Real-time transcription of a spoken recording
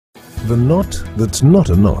The knot that's not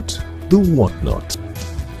a knot, the what knot.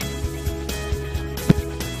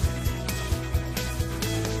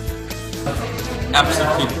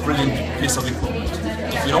 Absolutely brilliant piece of equipment.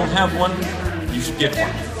 If you don't have one, you should get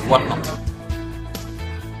one. What knot?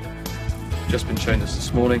 Just been shown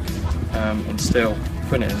this morning, and still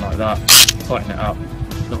putting it in like that, tighten it up,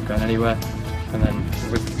 not going anywhere, and then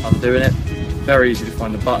with undoing it, very easy to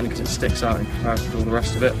find the button because it sticks out in comparison to all the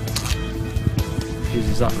rest of it.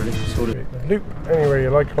 Uses that really, sort of. Loop anywhere you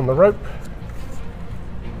like on the rope.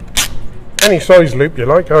 Any size loop you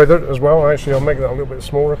like either as well. Actually, I'll make that a little bit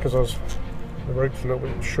smaller because the rope's a little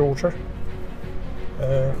bit shorter.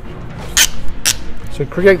 So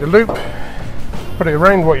create the loop, put it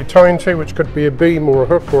around what you're tying to, which could be a beam or a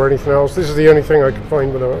hook or anything else. This is the only thing I can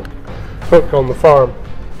find with a hook on the farm.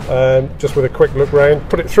 Just with a quick look round,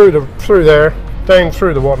 put it through there, down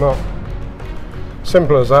through the whatnot.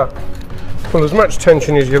 Simple as that. Pull as much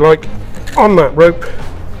tension as you like on that rope,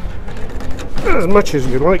 as much as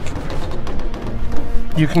you like.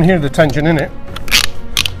 You can hear the tension in it.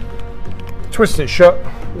 Twist it shut,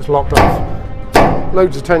 it's locked off.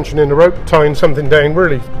 Loads of tension in the rope, tying something down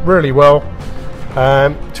really well.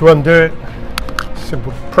 To undo it,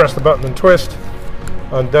 simple press the button and twist,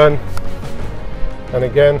 undone. And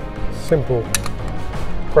again, simple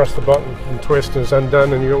press the button and twist and it's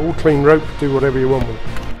undone, and you've got all clean rope, do whatever you want with it.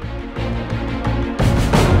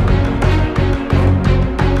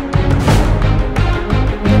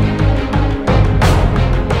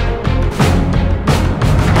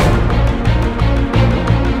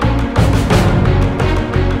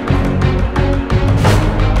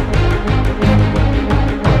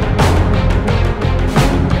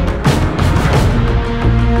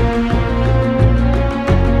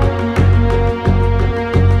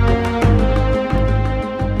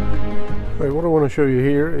 What I want to show you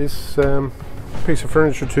here is a piece of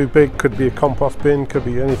furniture too big. Could be a compost bin, could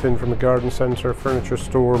be anything from a garden centre, furniture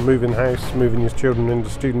store, moving house, moving your children into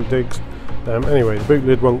student digs. Anyway, the boot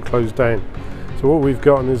lid won't close down. So what we've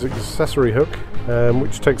got is an accessory hook,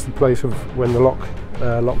 which takes the place of when the lock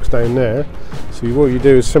locks down there. So what you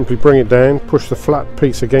do is simply bring it down, push the flat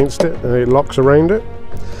piece against it, and it locks around it.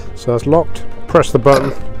 So that's locked, press the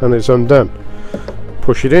button and it's undone.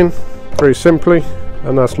 Push it in, very simply,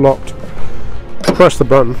 and that's locked. Press the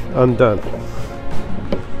button, undone.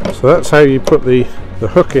 So that's how you put the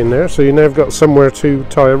hook in there, so you now have got somewhere to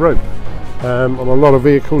tie a rope. On a lot of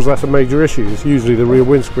vehicles that's a major issue. It's usually the rear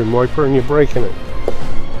windscreen wiper and you're breaking it.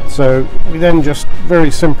 So we then just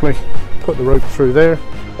very simply put the rope through there,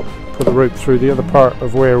 put the rope through the other part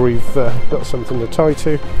of where we've got something to tie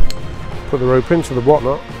to, put the rope into the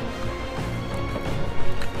whatnot,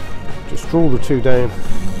 just draw the two down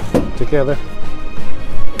together,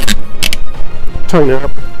 tighten it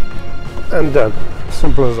up, and done.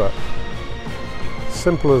 Simple as that.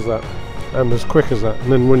 Simple as that, and as quick as that.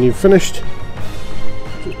 And then when you've finished,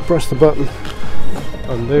 just press the button,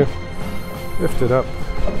 undo, lift it up,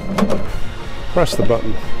 press the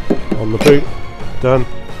button on the boot, done.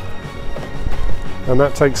 And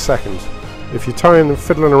that takes seconds. If you're tying and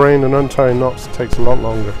fiddling around and untying knots, it takes a lot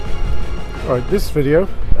longer. Alright, this video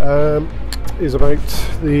is about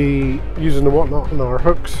using the whatnot on our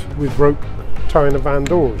hooks with rope tying the van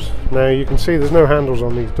doors. Now you can see there's no handles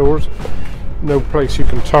on these doors, no place you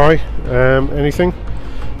can tie anything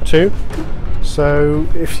to. So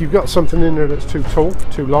if you've got something in there that's too tall,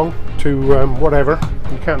 too long, too whatever,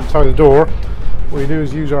 you can't tie the door, what you do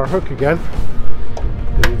is use our hook again,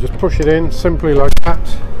 and you just push it in simply like that,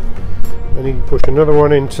 and you can push another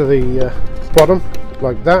one into the bottom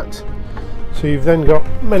like that. So you've then got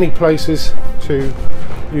many places to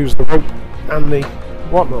use the rope and the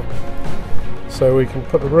whatnot. So we can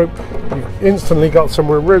put the rope, you've instantly got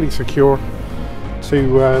somewhere really secure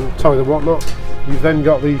to tie the whatnot. You've then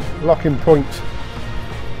got the locking point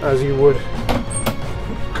as you would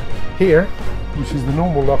here, which is the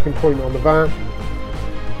normal locking point on the van.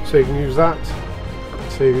 So you can use that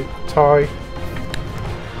to tie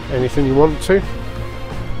anything you want to.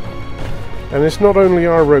 And it's not only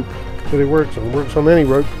our rope that it works on any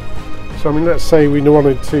rope. So I mean, let's say we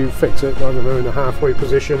wanted to fix it, I don't know, in a halfway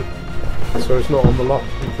position, so it's not on the lock.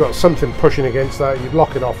 You've got something pushing against that, you'd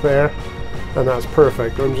lock it off there, and that's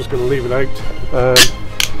perfect. I'm just going to leave it out.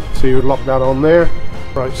 So you would lock that on there.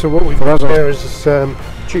 Right, so what we've got there is this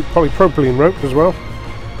cheap polypropylene rope as well.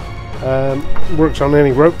 Works on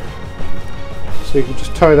any rope. So you can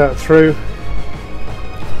just tie that through,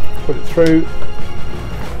 put it through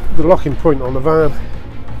the locking point on the van,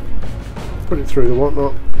 put it through the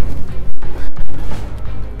whatnot,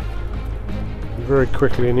 very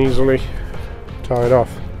quickly and easily tie it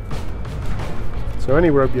off. So So any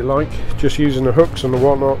rope you like, just using the hooks and the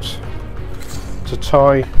whatnots to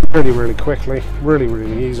tie really quickly,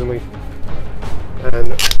 really easily,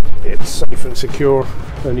 and it's safe and secure,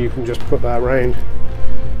 and you can just put that around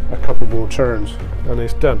a couple more turns and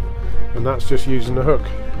it's done. And that's just using the hook.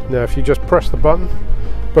 Now if you just press the button,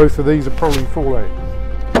 both of these will probably fall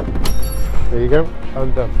out. There you go,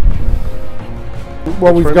 undone.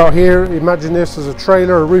 What we've got here, imagine this as a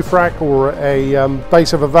trailer, a roof rack, or a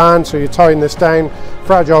base of a van. So you're tying this down,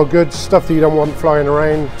 fragile goods, stuff that you don't want flying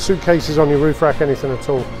around, suitcases on your roof rack, anything at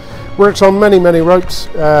all. Works on many ropes,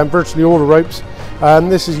 virtually all the ropes.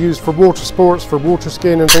 This is used for water sports, for water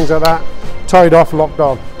skiing and things like that. Tied off, locked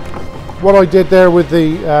on. What I did there with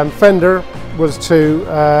the fender was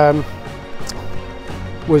to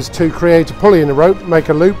create a pulley in the rope, make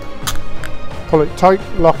a loop, pull it tight,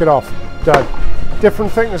 lock it off, done.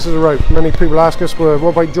 Different thicknesses of rope. Many people ask us, well, what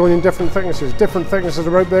about joining different thicknesses? Different thicknesses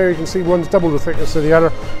of rope there, you can see one's double the thickness of the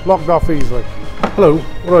other, locked off easily. Hello,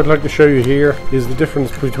 what I'd like to show you here is the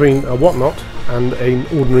difference between a whatnot and an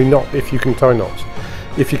ordinary knot, if you can tie knots.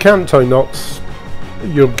 If you can't tie knots,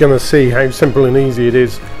 you're going to see how simple and easy it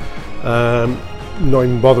is, not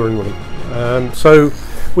even bothering with them. So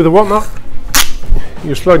with a whatnot,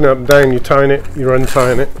 you're sliding up and down, you're tying it, you're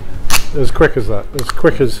untying it, as quick as that, as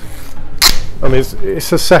quick as, I mean,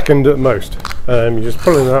 it's a second at most. You're just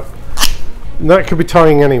pulling it up, and that could be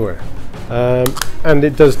tying anywhere, and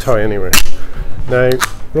it does tie anywhere. Now,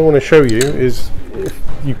 what I want to show you is if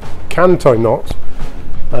you can tie knots,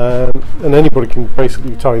 and anybody can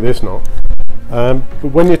basically tie this knot, but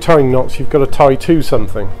when you're tying knots, you've got to tie to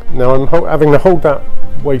something. Now, I'm having to hold that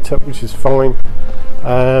weight up, which is fine,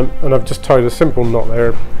 and I've just tied a simple knot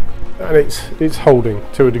there. And it's holding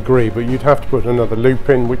to a degree, but you'd have to put another loop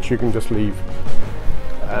in, which you can just leave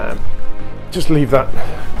that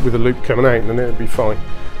with a loop coming out, and then it'll be fine.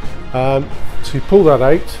 So you pull that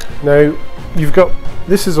out. Now you've got,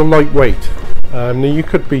 this is a lightweight. Now you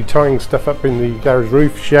could be tying stuff up in the garage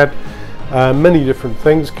roof, shed, many different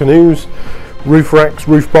things, canoes, roof racks,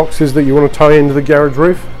 roof boxes that you want to tie into the garage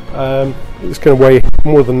roof. It's going to weigh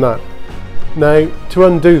more than that. Now to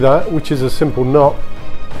undo that, which is a simple knot,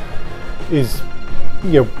 is,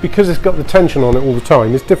 you know, because it's got the tension on it all the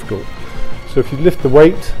time, it's difficult. So if you lift the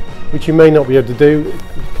weight, which you may not be able to do,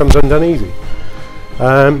 it comes undone easy.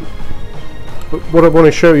 But what I want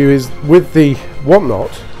to show you is with the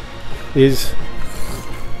whatnot is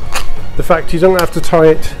the fact you don't have to tie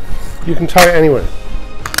it, you can tie it anywhere.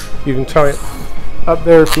 You can tie it up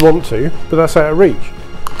there if you want to, but that's out of reach.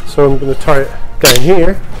 So I'm going to tie it down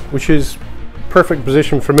here, which is perfect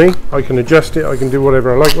position for me. I can adjust it, I can do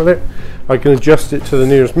whatever I like with it. I can adjust it to the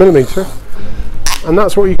nearest millimeter, and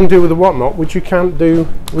that's what you can do with a whatnot, which you can't do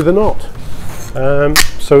with a knot.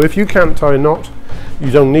 So if you can't tie a knot, you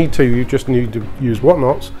don't need to, you just need to use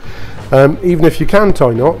whatnots. Even if you can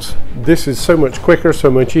tie knots, this is so much quicker, so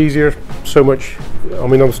much easier, so much, I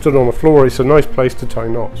mean, I'm stood on the floor, it's a nice place to tie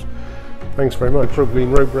knots. Thanks very much.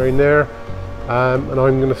 Propylene rope around there, and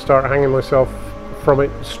I'm going to start hanging myself from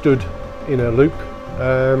it, stood in a loop,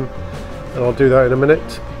 and I'll do that in a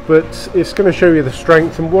minute. But it's going to show you the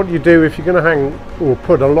strength and what you do if you're going to hang or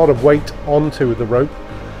put a lot of weight onto the rope.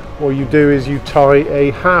 What you do is you tie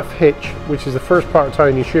a half hitch, which is the first part of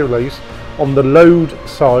tying your shoelace, on the load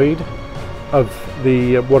side of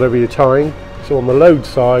the whatever you're tying. So on the load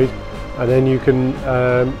side, and then you can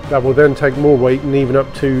that will then take more weight, and even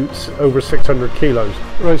up to over 600 kilos.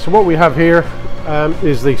 Right, so what we have here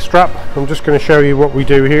is the strap. I'm just going to show you what we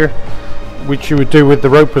do here, which you would do with the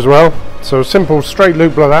rope as well. So a simple straight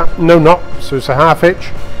loop like that, no knot, so it's a half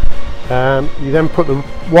hitch. You then put the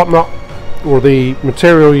whatnot, or the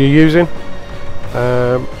material you're using,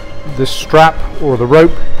 the strap or the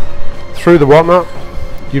rope, through the whatnot.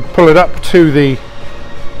 You pull it up to the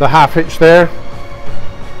half hitch there.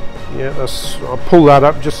 Yeah, I'll pull that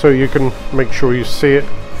up just so you can make sure you see it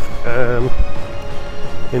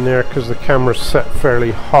in there, because the camera's set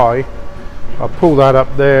fairly high. I'll pull that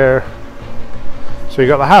up there. So you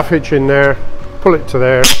got the half hitch in there, pull it to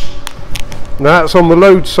there. Now that's on the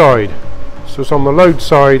load side. So it's on the load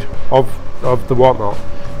side of the whatnot.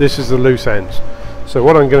 This is the loose ends. So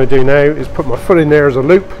what I'm going to do now is put my foot in there as a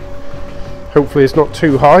loop. Hopefully it's not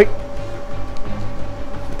too high.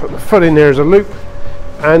 Put my foot in there as a loop,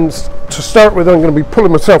 and to start with I'm going to be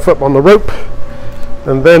pulling myself up on the rope,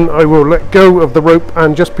 and then I will let go of the rope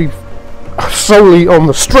and just be solely on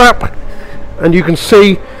the strap. And you can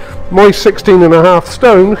see my 16.5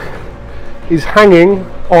 stone is hanging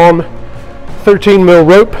on 13mm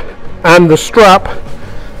rope and the strap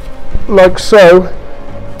like so,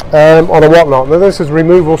 on a whatnot. Now this is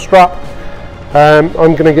removal strap. I'm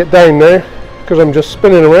going to get down there because I'm just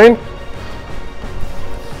spinning around.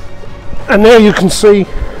 And there you can see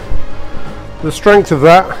the strength of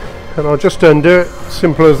that, and I'll just undo it,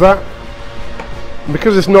 simple as that. And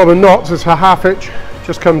because it's not a knot, it's a half hitch, it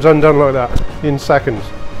just comes undone like that in seconds.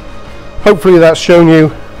 Hopefully that's shown you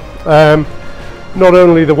not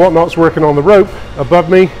only the Whatnot's working on the rope above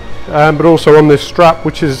me, but also on this strap,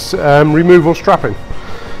 which is removable strapping.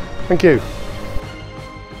 Thank you.